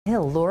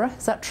Hill. Laura,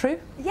 is that true?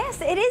 Yes,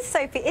 it is,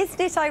 Sophie.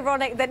 Isn't it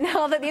ironic that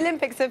now that the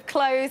Olympics have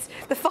closed,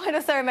 the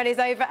final ceremony is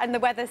over and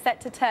the weather's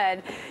set to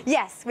turn?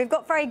 Yes, we've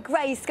got very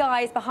grey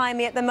skies behind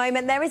me at the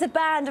moment. There is a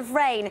band of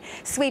rain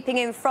sweeping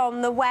in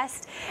from the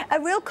west. A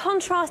real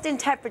contrast in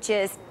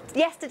temperatures.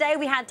 Yesterday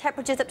we had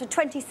temperatures up to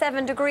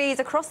 27 degrees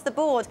across the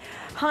board,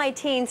 high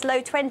teens, low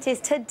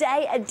 20s.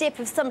 Today a dip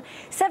of some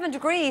 7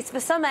 degrees for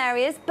some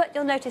areas, but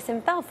you'll notice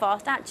in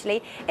Belfast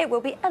actually it will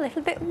be a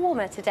little bit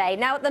warmer today.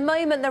 Now at the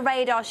moment the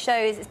radar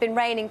shows it's been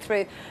raining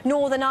through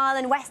Northern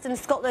Ireland, Western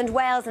Scotland,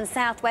 Wales and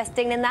South West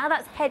England. Now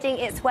that's heading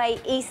its way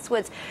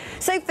eastwards.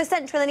 So for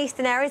central and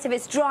eastern areas, if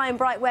it's dry and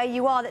bright where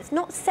you are, that's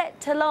not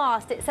set to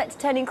last. It's set to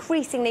turn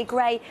increasingly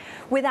grey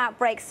with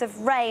outbreaks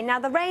of rain. Now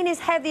the rain is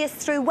heaviest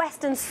through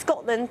Western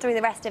Scotland through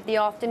the rest of the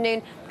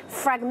afternoon,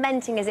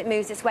 fragmenting as it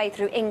moves its way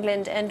through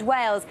England and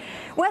Wales.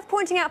 Worth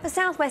pointing out for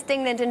southwest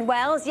England and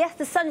Wales, yes,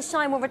 the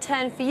sunshine will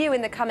return for you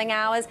in the coming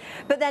hours,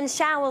 but then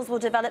showers will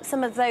develop.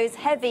 Some of those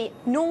heavy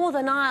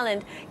Northern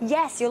Ireland,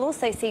 yes, you'll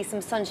also see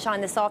some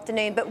sunshine this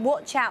afternoon, but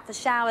watch out for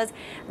showers.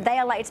 They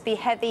are likely to be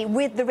heavy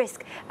with the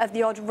risk of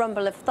the odd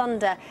rumble of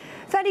thunder.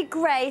 Fairly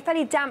grey,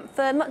 fairly damp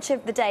for much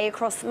of the day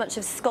across much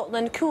of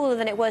Scotland, cooler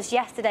than it was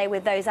yesterday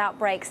with those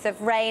outbreaks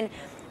of rain.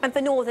 And for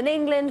northern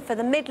England, for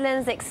the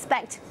Midlands,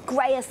 expect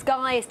greyer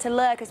skies to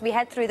lurk as we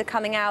head through the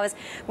coming hours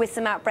with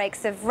some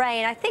outbreaks of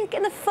rain. I think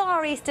in the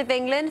far east of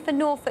England, for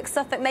Norfolk,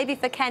 Suffolk, maybe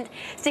for Kent,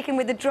 sticking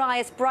with the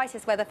driest,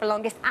 brightest weather for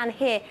longest, and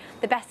here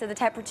the best of the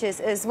temperatures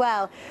as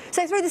well.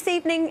 So through this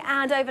evening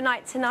and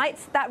overnight tonight,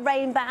 that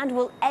rain band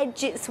will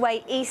edge its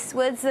way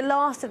eastwards. The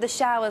last of the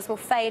showers will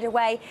fade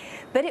away,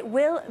 but it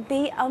will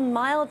be a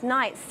mild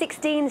night,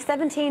 16,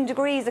 17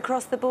 degrees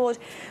across the board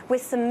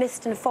with some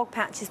mist and fog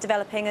patches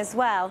developing as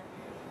well.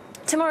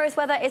 Tomorrow's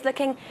weather is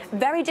looking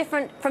very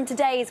different from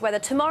today's weather.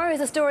 Tomorrow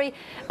is a story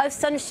of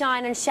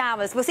sunshine and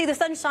showers. We'll see the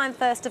sunshine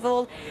first of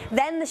all,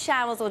 then the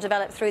showers will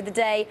develop through the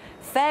day,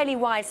 fairly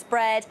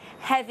widespread,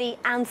 heavy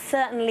and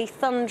certainly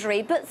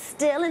thundery, but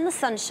still in the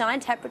sunshine,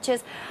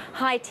 temperatures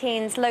high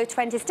teens, low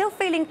 20s, still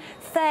feeling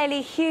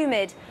fairly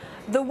humid.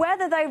 The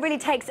weather, though, really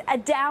takes a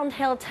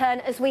downhill turn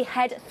as we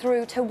head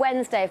through to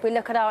Wednesday. If we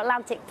look at our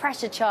Atlantic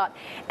pressure chart,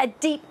 a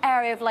deep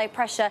area of low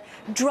pressure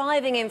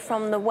driving in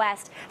from the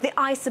west. The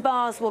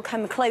isobars will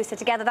come closer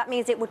together. That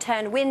means it will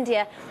turn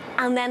windier,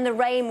 and then the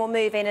rain will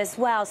move in as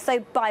well. So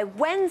by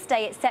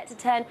Wednesday, it's set to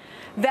turn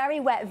very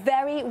wet,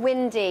 very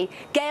windy.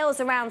 Gales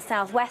around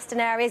southwestern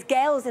areas,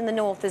 gales in the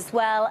north as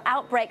well.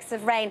 Outbreaks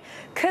of rain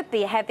could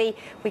be heavy.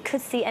 We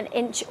could see an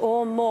inch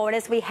or more. And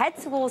as we head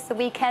towards the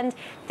weekend,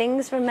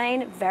 things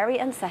remain very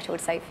unsettled,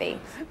 Sophie.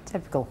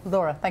 Typical.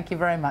 Laura, thank you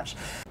very much.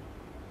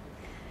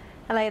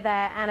 Hello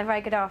there and a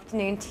very good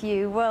afternoon to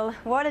you. Well,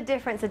 what a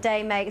difference a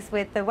day makes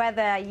with the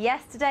weather.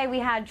 Yesterday we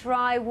had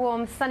dry,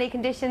 warm, sunny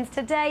conditions.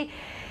 Today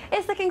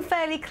it's looking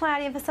fairly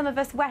cloudy and for some of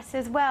us wet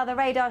as well. The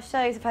radar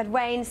shows we've had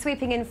rain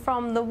sweeping in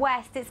from the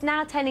west. It's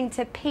now tending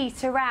to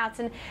peter out,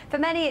 and for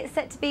many it's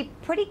set to be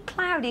pretty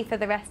cloudy for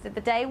the rest of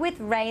the day with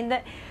rain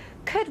that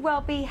could well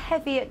be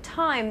heavy at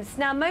times.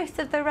 Now most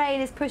of the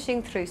rain is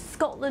pushing through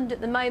Scotland at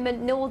the moment,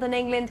 northern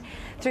England,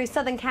 through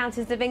southern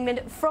counties of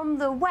England from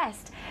the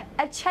west.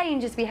 A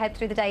change as we head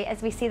through the day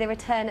as we see the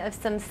return of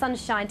some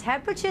sunshine.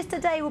 Temperatures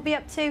today will be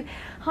up to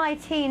high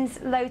teens,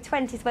 low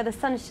 20s where the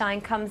sunshine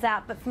comes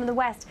out, but from the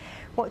west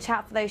watch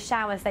out for those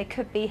showers. They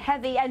could be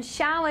heavy, and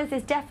showers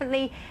is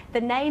definitely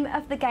the name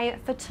of the game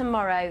for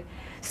tomorrow.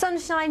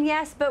 Sunshine,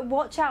 yes, but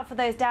watch out for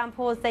those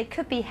downpours. They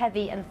could be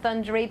heavy and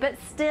thundery, but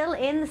still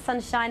in the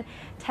sunshine,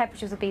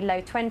 temperatures will be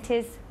low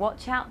 20s.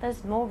 Watch out,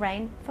 there's more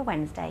rain for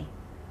Wednesday.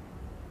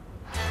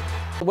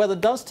 The weather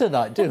does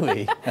tonight, do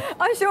we?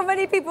 I'm sure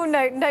many people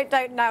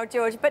don't now,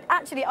 George, but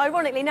actually,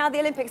 ironically, now the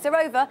Olympics are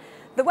over,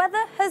 the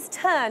weather has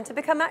turned to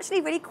become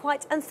actually really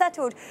quite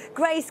unsettled.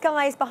 Grey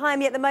skies behind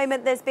me at the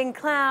moment. There's been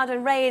cloud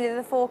and rain in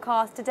the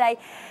forecast today.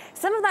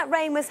 Some of that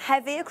rain was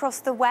heavy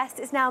across the west.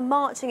 It's now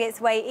marching its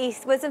way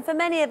eastwards, and for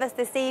many of us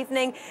this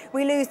evening,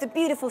 we lose the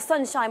beautiful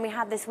sunshine we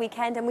had this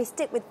weekend and we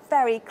stick with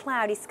very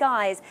cloudy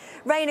skies.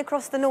 Rain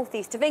across the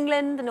northeast of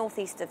England, the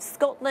northeast of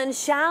Scotland,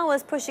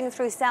 showers pushing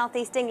through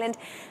southeast England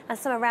and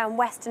some around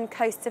western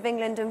coasts of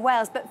England and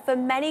Wales. But for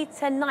many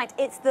tonight,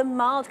 it's the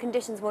mild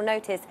conditions we'll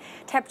notice.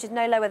 Temperatures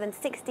no lower than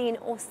 16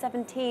 or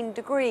 17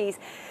 degrees.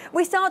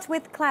 We start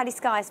with cloudy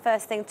skies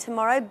first thing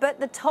tomorrow, but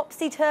the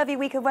topsy-turvy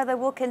week of weather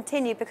will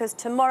continue because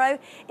tomorrow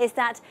is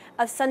that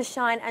of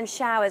sunshine and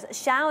showers.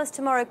 Showers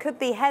tomorrow could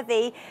be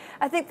heavy.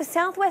 I think for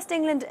southwest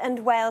England and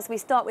Wales, we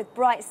start with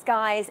bright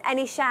skies.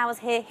 Any showers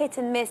here, hit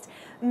and miss,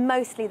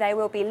 mostly they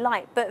will be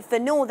light. But for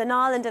Northern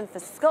Ireland and for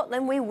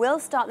Scotland, we will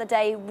start the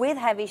day with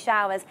heavy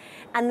showers,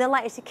 and they're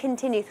likely to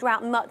continue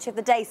throughout much of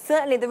the day.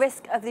 Certainly the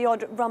risk of the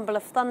odd rumble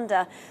of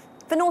thunder.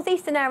 For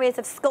northeastern areas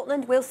of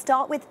Scotland, we'll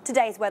start with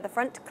today's weather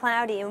front,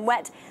 cloudy and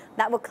wet.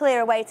 That will clear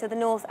away to the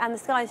north and the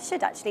skies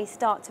should actually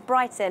start to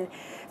brighten.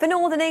 For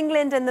northern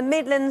England and the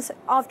Midlands,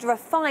 after a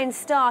fine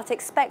start,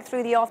 expect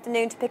through the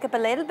afternoon to pick up a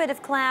little bit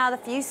of cloud, a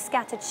few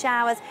scattered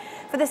showers.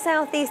 For the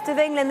southeast of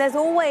England, there's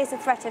always a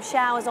threat of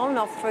showers on and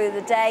off through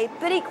the day,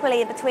 but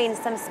equally in between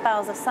some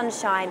spells of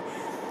sunshine.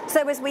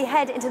 So as we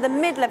head into the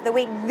middle of the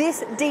week,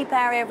 this deep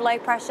area of low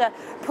pressure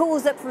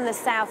pulls up from the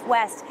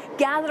southwest,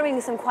 gathering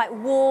some quite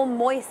warm,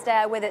 moist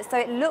air with it. So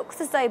it looks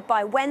as though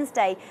by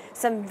Wednesday,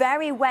 some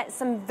very wet,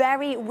 some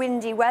very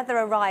windy weather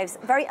arrives.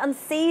 Very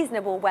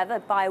unseasonable weather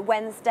by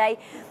Wednesday.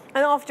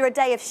 And after a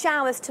day of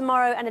showers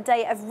tomorrow and a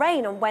day of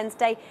rain on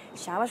Wednesday,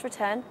 showers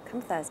return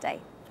come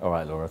Thursday. All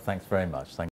right, Laura, thanks very much.